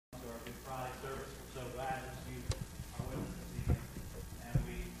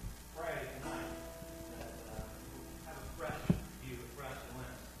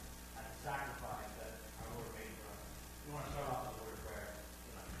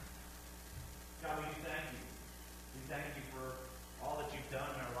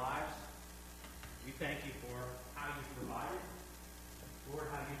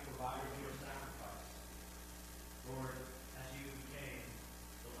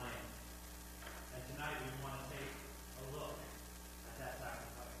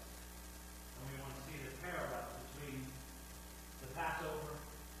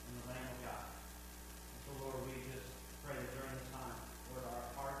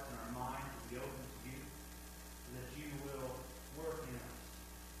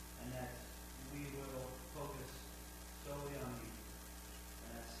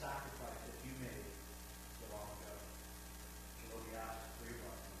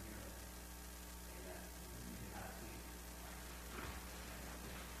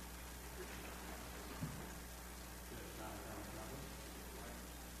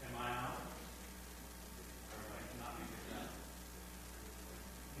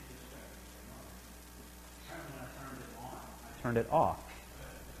turned it off,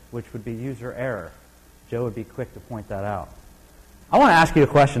 which would be user error. Joe would be quick to point that out. I want to ask you a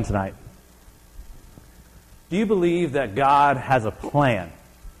question tonight. Do you believe that God has a plan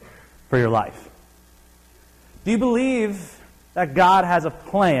for your life? Do you believe that God has a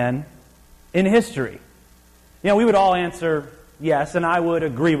plan in history? You know, we would all answer yes, and I would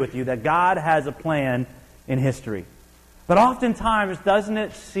agree with you that God has a plan in history. But oftentimes, doesn't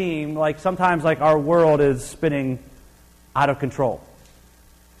it seem like sometimes like our world is spinning out of control?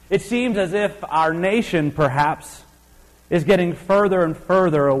 It seems as if our nation, perhaps, is getting further and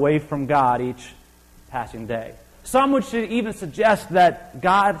further away from God each passing day. Some would even suggest that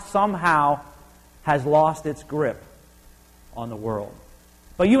God somehow has lost its grip on the world.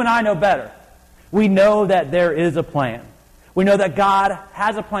 But you and I know better. We know that there is a plan. We know that God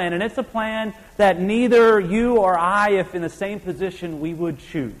has a plan, and it's a plan that neither you or I, if in the same position, we would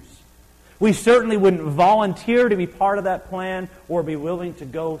choose. We certainly wouldn't volunteer to be part of that plan or be willing to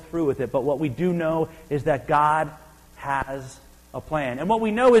go through with it. But what we do know is that God has a plan. And what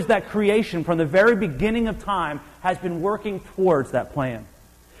we know is that creation, from the very beginning of time, has been working towards that plan.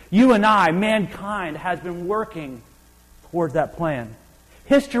 You and I, mankind, has been working towards that plan.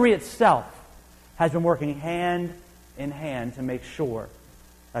 History itself has been working hand in hand to make sure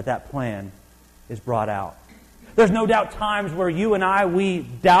that that plan is brought out. There's no doubt times where you and I, we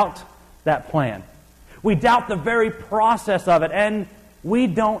doubt that plan. We doubt the very process of it, and we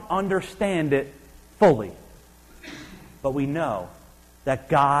don't understand it fully. But we know that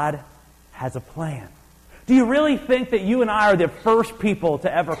God has a plan. Do you really think that you and I are the first people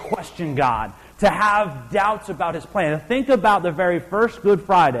to ever question God, to have doubts about His plan? Think about the very first Good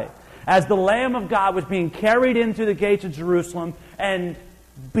Friday, as the Lamb of God was being carried into the gates of Jerusalem and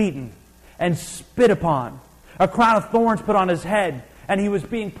beaten and spit upon, a crown of thorns put on His head, and He was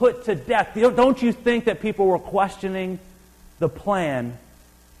being put to death. Don't you think that people were questioning the plan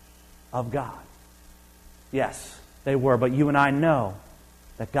of God? Yes, they were, but you and I know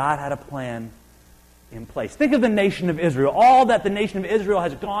that God had a plan in place. Think of the nation of Israel, all that the nation of Israel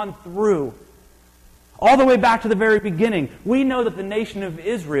has gone through, all the way back to the very beginning. We know that the nation of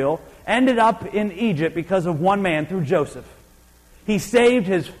Israel ended up in Egypt because of one man, through Joseph. He saved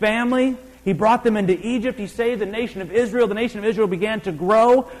his family. He brought them into Egypt. He saved the nation of Israel. The nation of Israel began to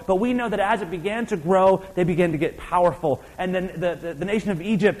grow, but we know that as it began to grow, they began to get powerful. And then the nation of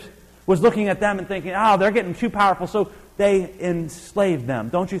Egypt was looking at them and thinking, oh, they're getting too powerful, so they enslaved them.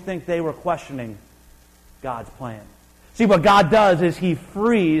 Don't you think they were questioning God's plan? See, what God does is He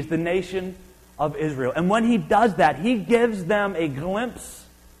frees the nation of Israel. And when He does that, He gives them a glimpse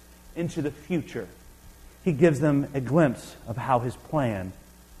into the future. He gives them a glimpse of how His plan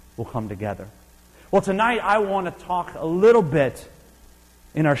will come together. Well, tonight I want to talk a little bit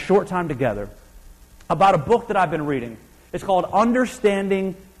in our short time together about a book that I've been reading. It's called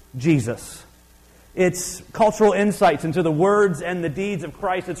Understanding Jesus. It's cultural insights into the words and the deeds of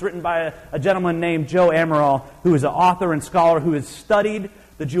Christ. It's written by a gentleman named Joe Amaral, who is an author and scholar who has studied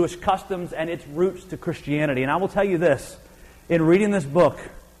the Jewish customs and its roots to Christianity. And I will tell you this, in reading this book,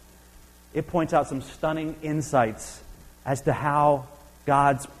 it points out some stunning insights as to how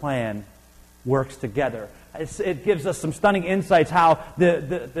God's plan works together. It gives us some stunning insights how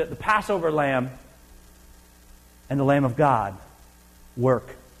the Passover lamb and the Lamb of God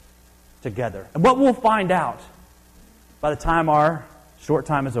work together. And what we'll find out by the time our short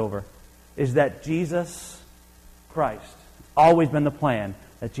time is over is that Jesus Christ, it's always been the plan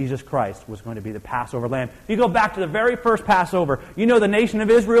that Jesus Christ was going to be the Passover lamb. If you go back to the very first Passover, you know the nation of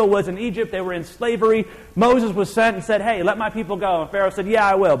Israel was in Egypt. They were in slavery. Moses was sent and said, hey, let my people go. And Pharaoh said, yeah,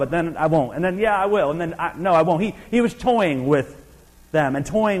 I will, but then I won't. And then, yeah, I will. And then, no, I won't. He was toying with them and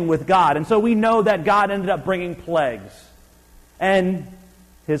toying with God. And so we know that God ended up bringing plagues. And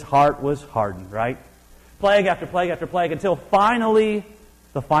His heart was hardened, right? Plague after plague after plague, until finally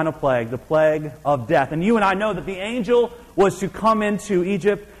the final plague, the plague of death. And you and I know that the angel was to come into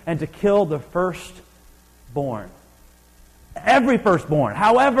Egypt and to kill the firstborn. Every firstborn.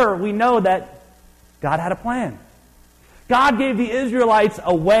 However, we know that God had a plan. God gave the Israelites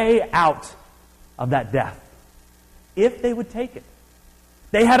a way out of that death, if they would take it.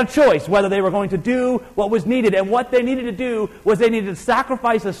 They had a choice whether they were going to do what was needed. And what they needed to do was they needed to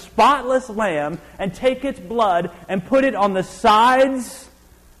sacrifice a spotless lamb and take its blood and put it on the sides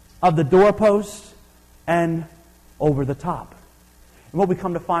of the doorposts and over the top. And what we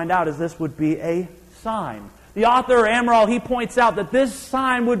come to find out is this would be a sign. The author, Amaral, he points out that this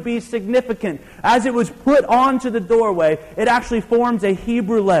sign would be significant. As it was put onto the doorway, it actually forms a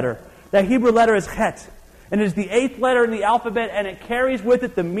Hebrew letter. That Hebrew letter is chet. And it is the 8th letter in the alphabet, and it carries with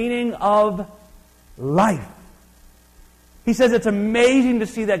it the meaning of life. He says it's amazing to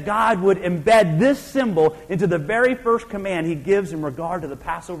see that God would embed this symbol into the very first command he gives in regard to the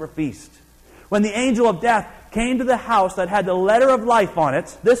Passover feast. When the angel of death came to the house that had the letter of life on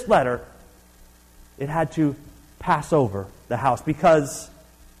it, this letter, it had to pass over the house because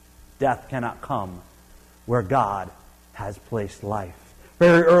death cannot come where God has placed life.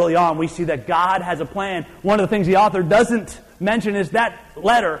 Very early on, we see that God has a plan. One of the things the author doesn't mention is that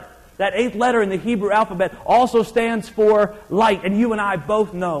letter, that 8th letter in the Hebrew alphabet, also stands for light. And you and I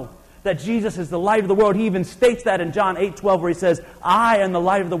both know that Jesus is the light of the world. He even states that in John 8:12, where he says, I am the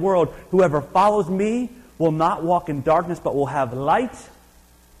light of the world. Whoever follows me will not walk in darkness, but will have light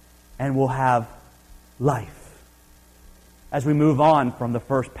and will have life. As we move on from the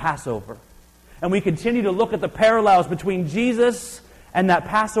first Passover, and we continue to look at the parallels between Jesus and that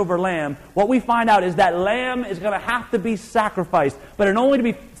Passover lamb, what we find out is that lamb is going to have to be sacrificed. But in order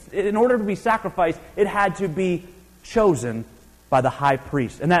to be sacrificed, it had to be chosen by the high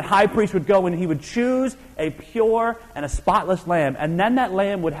priest. And that high priest would go and he would choose a pure and a spotless lamb. And then that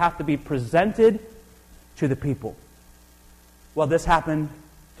lamb would have to be presented to the people. Well, this happened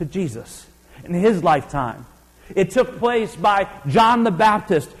to Jesus in his lifetime. It took place by John the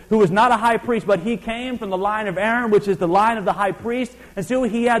Baptist, who was not a high priest, but he came from the line of Aaron, which is the line of the high priest. And so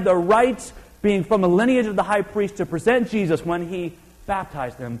he had the rights, being from the lineage of the high priest, to present Jesus when he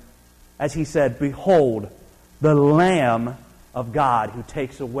baptized him, as he said, behold, the Lamb of God who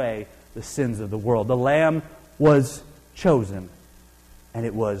takes away the sins of the world. The Lamb was chosen, and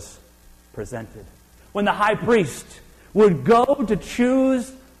it was presented. When the high priest would go to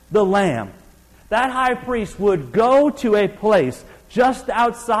choose the Lamb, that high priest would go to a place just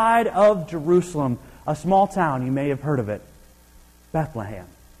outside of Jerusalem, a small town, you may have heard of it, Bethlehem.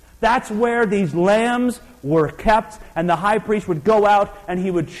 That's where these lambs were kept, and the high priest would go out and he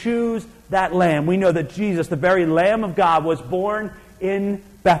would choose that lamb. We know that Jesus, the very Lamb of God, was born in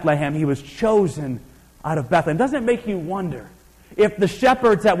Bethlehem. He was chosen out of Bethlehem. Doesn't it make you wonder if the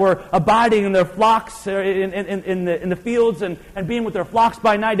shepherds that were abiding in their flocks in the fields and being with their flocks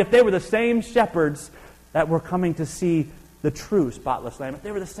by night, if they were the same shepherds that were coming to see the true spotless lamb, if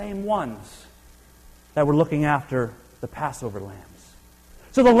they were the same ones that were looking after the Passover lambs?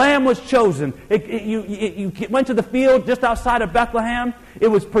 So the lamb was chosen. You went to the field just outside of Bethlehem. It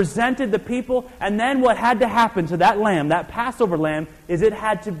was presented to people. And then what had to happen to that lamb, that Passover lamb, is it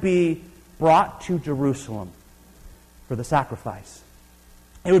had to be brought to Jerusalem for the sacrifice.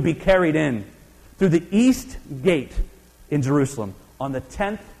 It would be carried in through the east gate in Jerusalem on the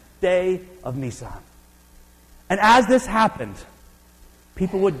 10th day of Nisan. And as this happened,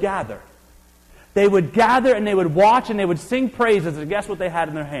 people would gather. They would gather and they would watch and they would sing praises. And guess what they had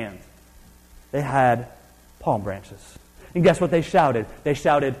in their hands? They had palm branches. And guess what they shouted? They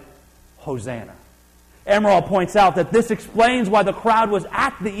shouted, Hosanna. Emerald points out that this explains why the crowd was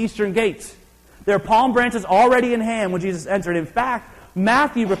at the eastern gates. There are palm branches already in hand when Jesus entered. In fact,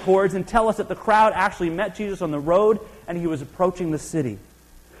 Matthew records and tells us that the crowd actually met Jesus on the road and he was approaching the city.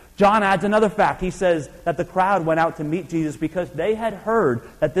 John adds another fact. He says that the crowd went out to meet Jesus because they had heard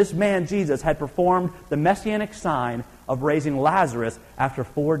that this man, Jesus, had performed the messianic sign of raising Lazarus after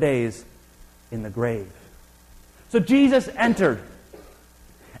 4 days in the grave. So Jesus entered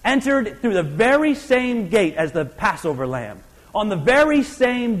through the very same gate as the Passover lamb. On the very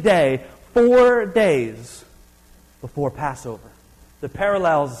same day, 4 days before Passover. The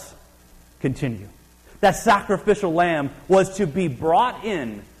parallels continue. That sacrificial lamb was to be brought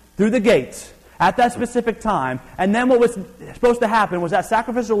in through the gates at that specific time. And then what was supposed to happen was that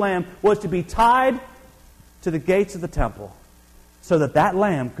sacrificial lamb was to be tied to the gates of the temple so that that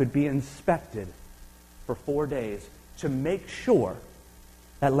lamb could be inspected for 4 days to make sure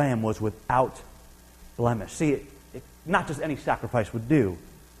that lamb was without blemish. See, not just any sacrifice would do.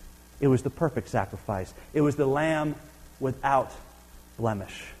 It was the perfect sacrifice. It was the lamb without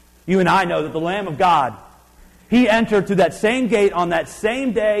blemish. You and I know that the Lamb of God, he entered through that same gate on that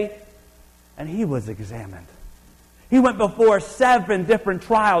same day, and he was examined. He went before 7 different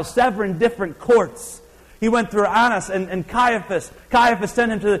trials, 7 different courts. He went through Annas and Caiaphas. Caiaphas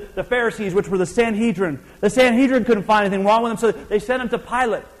sent him to the Pharisees, which were the Sanhedrin. The Sanhedrin couldn't find anything wrong with him, so they sent him to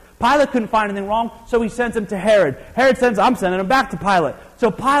Pilate. Pilate couldn't find anything wrong, so he sends him to Herod. Herod says, I'm sending him back to Pilate. So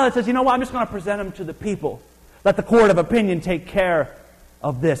Pilate says, you know what, I'm just going to present him to the people. Let the court of opinion take care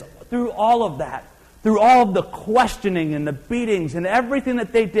of this. Through all of that, through all of the questioning and the beatings and everything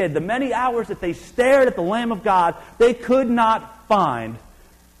that they did, the many hours that they stared at the Lamb of God, they could not find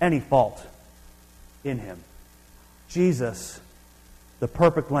any fault in him. Jesus, the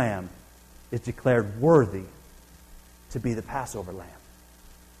perfect Lamb, is declared worthy to be the Passover Lamb.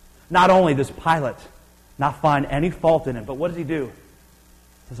 Not only does Pilate not find any fault in him. But what does he do?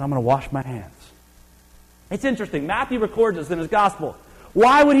 He says, I'm going to wash my hands. It's interesting. Matthew records this in his gospel.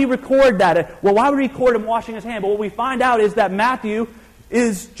 Why would he record that? Well, why would he record him washing his hand? But what we find out is that Matthew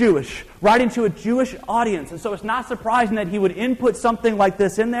is Jewish, writing to a Jewish audience. And so it's not surprising that he would input something like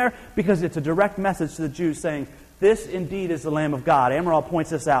this in there, because it's a direct message to the Jews saying, this indeed is the Lamb of God. Amaral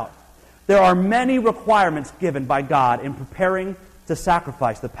points this out. There are many requirements given by God in preparing to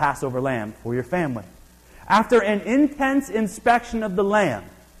sacrifice the Passover lamb for your family. After an intense inspection of the lamb,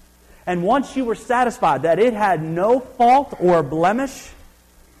 and once you were satisfied that it had no fault or blemish,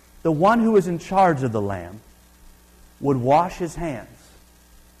 the one who was in charge of the lamb would wash his hands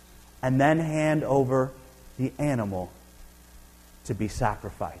and then hand over the animal to be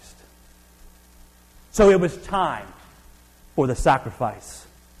sacrificed. So it was time for the sacrifice.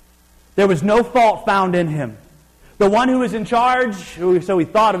 There was no fault found in him. The one who was in charge, so he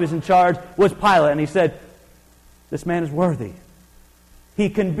thought of was in charge, was Pilate. And he said, this man is worthy. He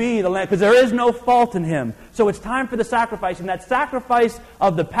can be the lamb, because there is no fault in him. So it's time for the sacrifice. And that sacrifice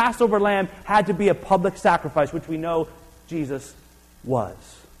of the Passover lamb had to be a public sacrifice, which we know Jesus was.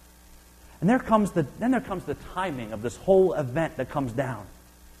 And then there comes the timing of this whole event that comes down.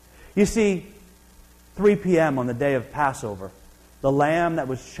 You see, 3 p.m. on the day of Passover, the lamb that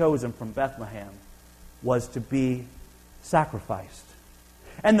was chosen from Bethlehem was to be sacrificed.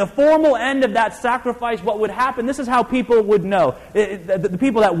 And the formal end of that sacrifice, what would happen, this is how people would know. The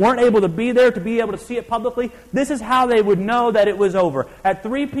people that weren't able to be there, to be able to see it publicly, this is how they would know that it was over. At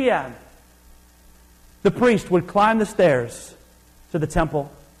 3 p.m., the priest would climb the stairs to the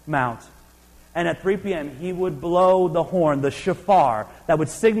Temple Mount. And at 3 p.m., he would blow the horn, the shofar, that would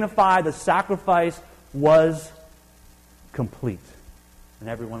signify the sacrifice was complete. And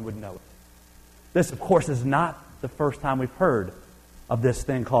everyone would know it. This, of course, is not the first time we've heard of this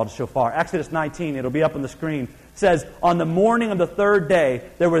thing called shofar. Exodus 19, it'll be up on the screen, says, on the morning of the third day,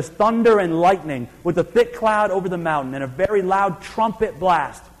 there was thunder and lightning with a thick cloud over the mountain and a very loud trumpet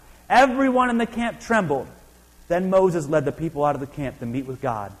blast. Everyone in the camp trembled. Then Moses led the people out of the camp to meet with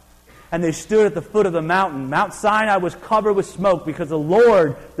God. And they stood at the foot of the mountain. Mount Sinai was covered with smoke because the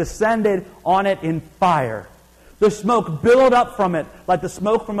Lord descended on it in fire. The smoke billowed up from it like the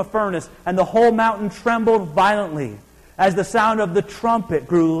smoke from a furnace, and the whole mountain trembled violently. As the sound of the trumpet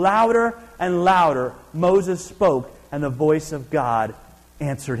grew louder and louder, Moses spoke, and the voice of God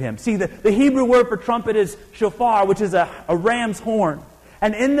answered him. See, the Hebrew word for trumpet is shofar, which is a ram's horn.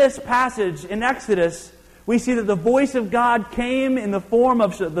 And in this passage, in Exodus, we see that the voice of God came in the form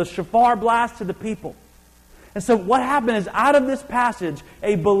of the shofar blast to the people. And so what happened is, out of this passage,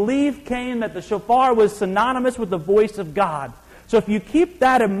 a belief came that the shofar was synonymous with the voice of God. So if you keep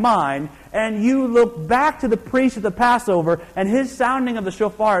that in mind, and you look back to the priest at the Passover, and his sounding of the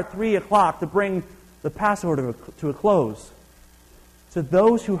shofar at 3 o'clock to bring the Passover to a close, to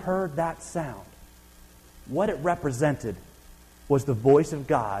those who heard that sound, what it represented was the voice of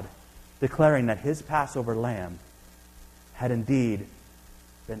God declaring that his Passover lamb had indeed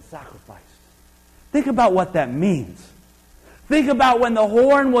been sacrificed. Think about what that means. Think about when the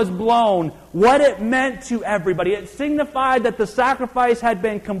horn was blown, what it meant to everybody. It signified that the sacrifice had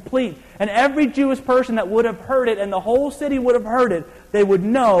been complete. And every Jewish person that would have heard it, and the whole city would have heard it, they would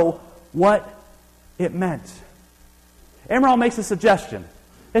know what it meant. Amaral makes a suggestion.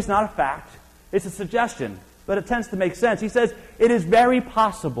 It's not a fact. It's a suggestion, but it tends to make sense. He says, it is very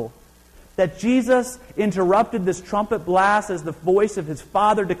possible that Jesus interrupted this trumpet blast as the voice of his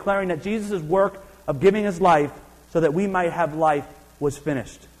Father declaring that Jesus' work of giving his life so that we might have life was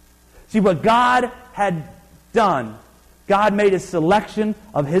finished. See, what God had done, God made a selection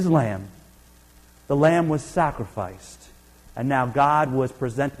of his lamb. The lamb was sacrificed, and now God was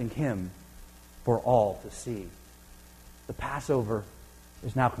presenting him for all to see. The Passover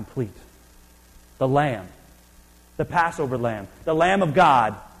is now complete. The lamb, the Passover lamb, the Lamb of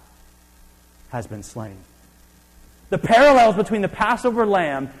God has been slain. The parallels between the Passover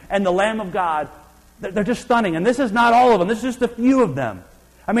lamb and the Lamb of God, they're just stunning. And this is not all of them. This is just a few of them.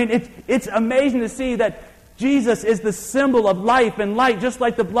 I mean, it's amazing to see that Jesus is the symbol of life and light, just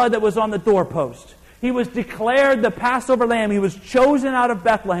like the blood that was on the doorpost. He was declared the Passover lamb. He was chosen out of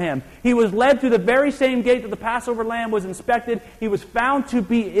Bethlehem. He was led through the very same gate that the Passover lamb was inspected. He was found to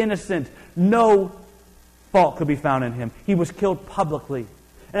be innocent. No fault could be found in him. He was killed publicly.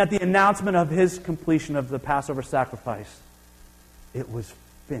 And at the announcement of his completion of the Passover sacrifice, it was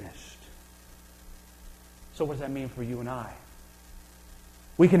finished. So what does that mean for you and I?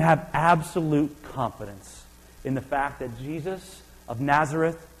 We can have absolute confidence in the fact that Jesus of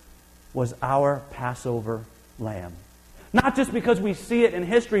Nazareth was our Passover lamb. Not just because we see it in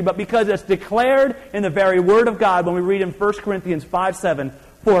history, but because it's declared in the very Word of God when we read in 1 Corinthians 5:7,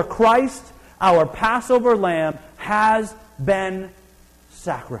 "For Christ, our Passover lamb, has been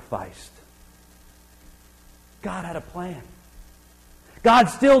sacrificed." God had a plan. God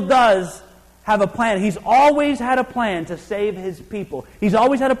still does have a plan. He's always had a plan to save His people. He's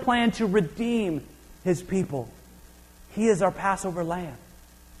always had a plan to redeem His people. He is our Passover lamb.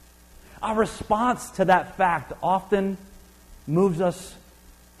 Our response to that fact often moves us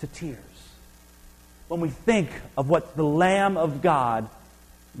to tears when we think of what the Lamb of God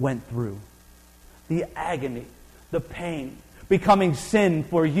went through. The agony, the pain, becoming sin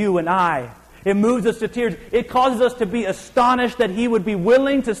for you and I. It moves us to tears. It causes us to be astonished that He would be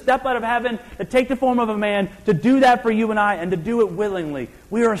willing to step out of heaven, to take the form of a man, to do that for you and I, and to do it willingly.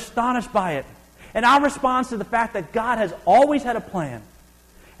 We are astonished by it. And our response to the fact that God has always had a plan,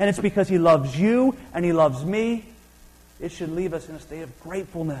 and it's because He loves you and He loves me, it should leave us in a state of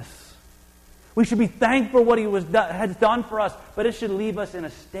gratefulness. We should be thankful for what He has done for us, but it should leave us in a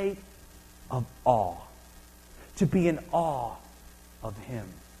state of awe. To be in awe of Him.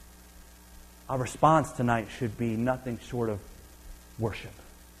 Our response tonight should be nothing short of worship.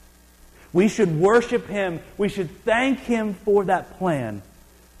 We should worship Him. We should thank Him for that plan.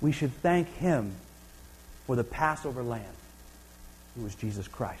 We should thank Him for the Passover lamb, who was Jesus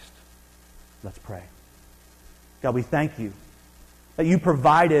Christ. Let's pray. God, we thank You that You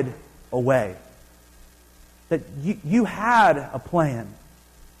provided a way, that you had a plan.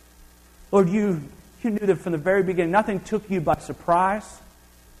 Lord, you knew that from the very beginning. Nothing took You by surprise.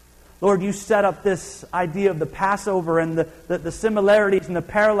 Lord, You set up this idea of the Passover and the similarities and the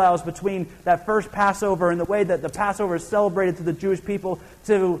parallels between that first Passover and the way that the Passover is celebrated to the Jewish people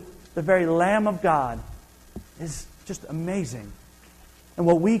to the very Lamb of God is just amazing. And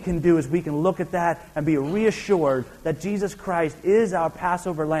what we can do is we can look at that and be reassured that Jesus Christ is our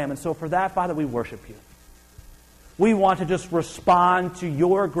Passover lamb. And so for that, Father, we worship You. We want to just respond to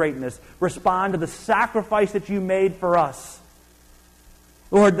Your greatness, respond to the sacrifice that You made for us.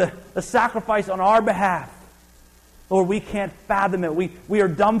 Lord, the sacrifice on our behalf. Lord, we can't fathom it. We are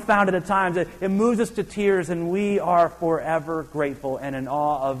dumbfounded at times. It moves us to tears, and we are forever grateful and in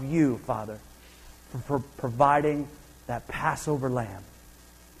awe of You, Father, for providing that Passover lamb.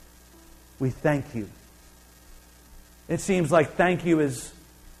 We thank You. It seems like thank You is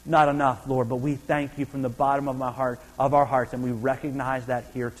not enough, Lord, but we thank You from the bottom of our hearts, and we recognize that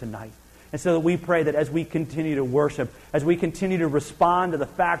here tonight. And so we pray that as we continue to worship, as we continue to respond to the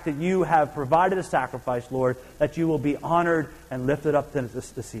fact that You have provided a sacrifice, Lord, that You will be honored and lifted up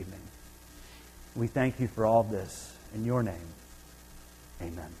this evening. We thank You for all this. In Your name,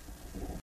 amen.